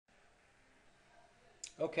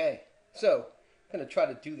Okay, so I'm going to try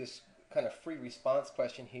to do this kind of free response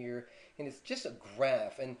question here, and it's just a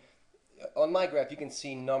graph. And on my graph, you can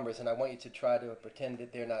see numbers, and I want you to try to pretend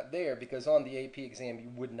that they're not there, because on the AP exam,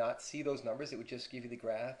 you would not see those numbers. It would just give you the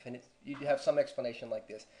graph, and you'd have some explanation like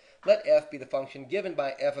this. Let f be the function given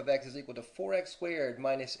by f of x is equal to 4x squared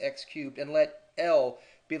minus x cubed, and let L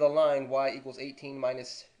be the line y equals 18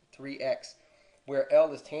 minus 3x. Where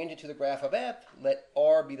L is tangent to the graph of f, let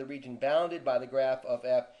R be the region bounded by the graph of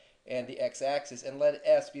f and the x-axis, and let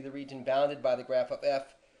S be the region bounded by the graph of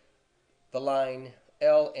f, the line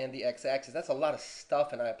L, and the x-axis. That's a lot of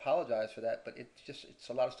stuff, and I apologize for that, but it's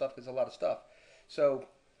a lot of stuff because it's a lot of stuff. So,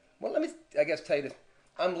 well, let me, I guess, tell you this.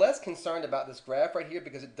 I'm less concerned about this graph right here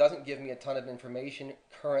because it doesn't give me a ton of information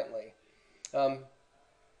currently.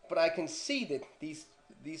 But I can see that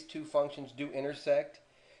these two functions do intersect.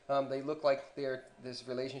 They look like this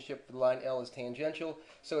relationship for the line L is tangential.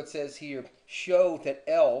 So it says here, show that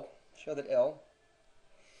L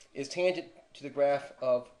is tangent to the graph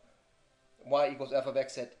of y equals f of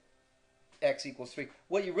x at x equals 3.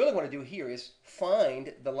 What you really want to do here is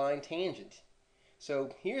find the line tangent. So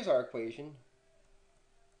here's our equation.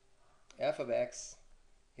 F of x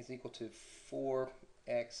is equal to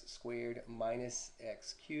 4x squared minus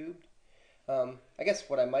x cubed. I guess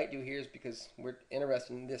what I might do here is, because we're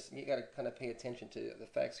interested in this, you got to kind of pay attention to the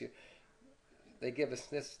facts here. They give us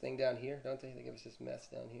this thing down here, don't they? They give us this mess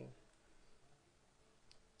down here.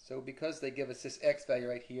 So because they give us this x value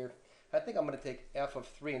right here, I think I'm going to take f of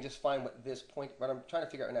 3 and just find what this point, what I'm trying to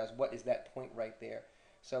figure out right now is what is that point right there.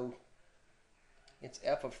 So it's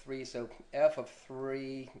f of 3, so f of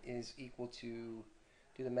 3 is equal to,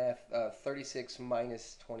 do the math, 36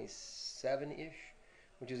 minus 27-ish,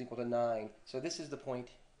 which is equal to 9. So this is the point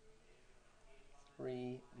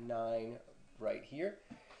 3, 9 right here.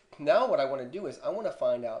 Now what I want to do is I want to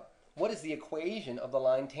find out what is the equation of the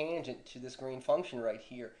line tangent to this green function right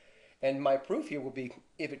here. And my proof here will be,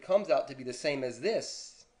 if it comes out to be the same as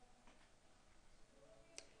this,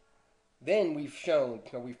 then we've shown,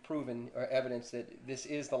 or we've proven or evidence that this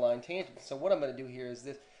is the line tangent. So what I'm going to do here is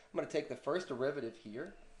this. I'm going to take the first derivative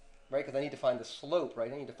here, right, because I need to find the slope,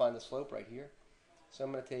 right? I need to find the slope right here. So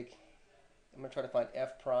I'm going to try to find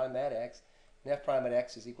f prime at x, and f prime at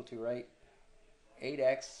x is equal to, right,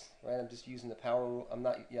 8x, right? I'm just using the power rule.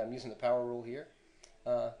 I'm using the power rule here,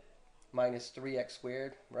 minus 3x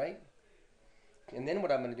squared, right? And then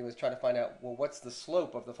what I'm going to do is try to find out, well, what's the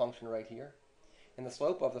slope of the function right here? And the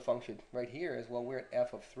slope of the function right here is, well, we're at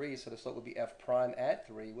f of 3, so the slope would be f prime at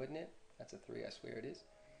 3, wouldn't it? That's a 3, I swear it is.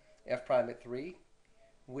 F prime at 3,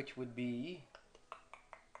 which would be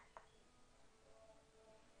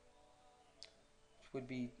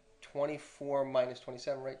 24 minus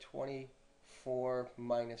 27, right? 24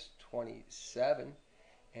 minus 27.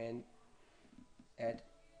 And at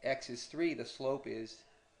x is 3, the slope is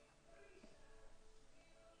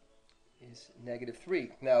negative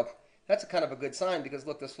 3. Now, that's a kind of a good sign because,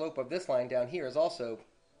 look, the slope of this line down here is also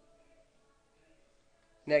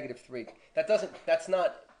negative 3. That's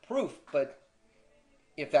not proof, but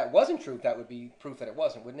if that wasn't true, that would be proof that it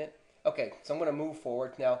wasn't, wouldn't it? Okay, so I'm going to move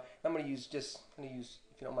forward. Now, I'm going to use, if you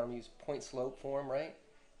don't mind, I'm going to use point slope form, right?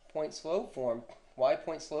 Point slope form. Why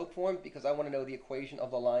point slope form? Because I want to know the equation of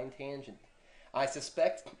the line tangent. I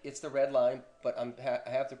suspect it's the red line, but I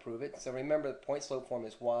have to prove it. So remember, the point slope form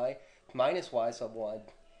is y minus y sub 1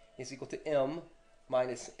 is equal to m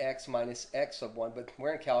minus x sub 1. But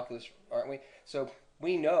we're in calculus, aren't we? So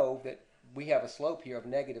we know that we have a slope here of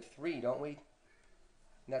negative 3, don't we?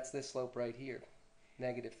 And that's this slope right here.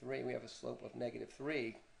 Negative 3. We have a slope of negative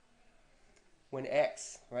 3 when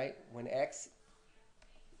x, right? When x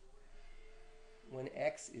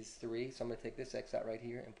is 3, so I'm going to take this x out right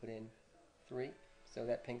here and put in 3. So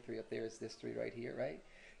that pink 3 up there is this 3 right here, right?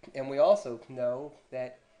 And we also know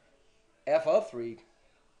that f of 3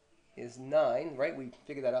 is 9, right? We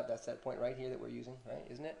figured that out. That's that point right here that we're using, right?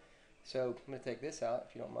 Isn't it? So I'm going to take this out,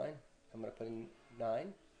 if you don't mind. I'm going to put in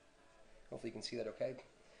 9. Hopefully you can see that okay.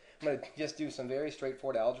 I'm going to just do some very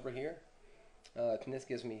straightforward algebra here. And this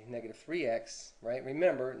gives me negative 3x, right?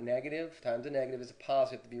 Remember, negative times a negative is a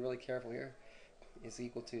positive. To be really careful here. Is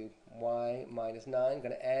equal to y minus 9. I'm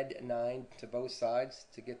going to add 9 to both sides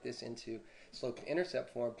to get this into slope and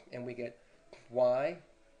intercept form. And we get y,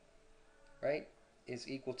 right, is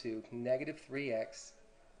equal to negative 3x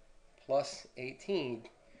plus 18,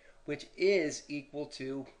 which is equal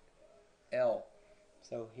to L.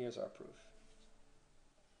 So here's our proof.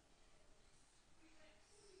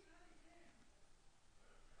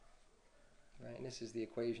 Right, and this is the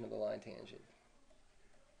equation of the line tangent.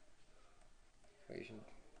 Equation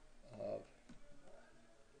of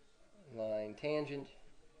line tangent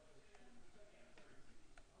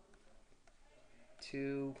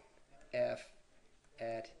 2f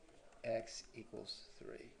at x equals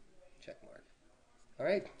 3. Check mark. All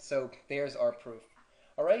right, so there's our proof.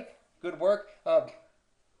 All right, good work.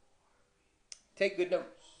 Take good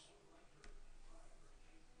notes.